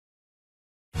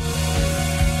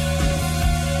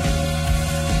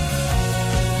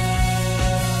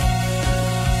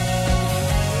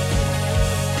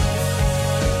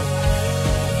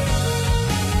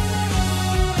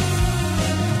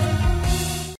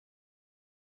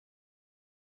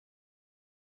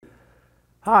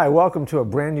Hi, welcome to a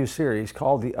brand new series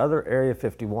called The Other Area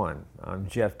 51. I'm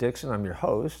Jeff Dixon, I'm your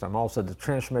host. I'm also the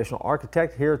transformational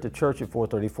architect here at the church at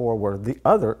 434 where the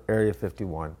other Area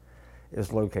 51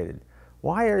 is located.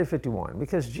 Why Area 51?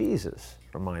 Because Jesus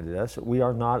reminded us that we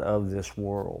are not of this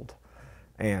world.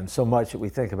 And so much that we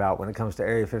think about when it comes to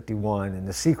Area 51 and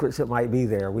the secrets that might be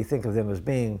there, we think of them as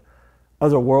being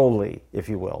otherworldly, if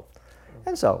you will.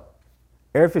 And so,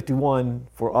 Area 51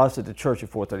 for us at the church at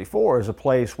 434 is a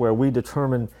place where we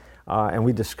determine and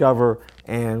we discover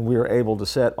and we are able to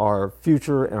set our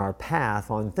future and our path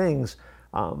on things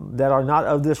that are not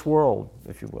of this world,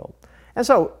 if you will. And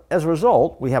so as a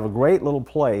result, we have a great little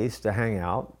place to hang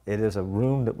out. It is a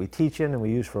room that we teach in and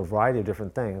we use for a variety of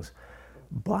different things.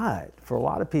 But for a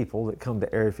lot of people that come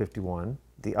to Area 51,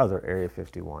 the other Area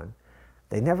 51,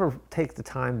 they never take the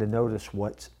time to notice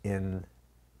what's in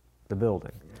the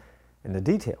building. And the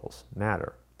details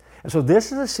matter. And so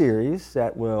this is a series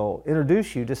that will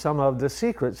introduce you to some of the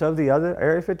secrets of the other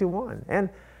Area 51. And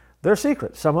they're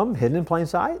secrets. Some of them hidden in plain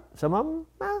sight. Some of them,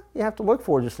 you have to look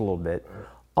for just a little bit.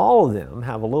 All of them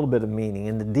have a little bit of meaning,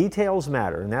 and the details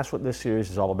matter. And that's what this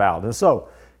series is all about. And so,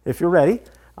 if you're ready,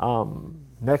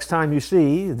 next time you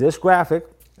see this graphic,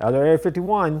 other Area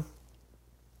 51,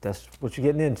 that's what you're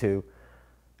getting into.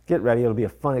 Get ready. It'll be a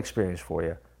fun experience for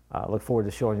you. Look forward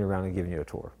to showing you around and giving you a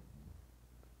tour.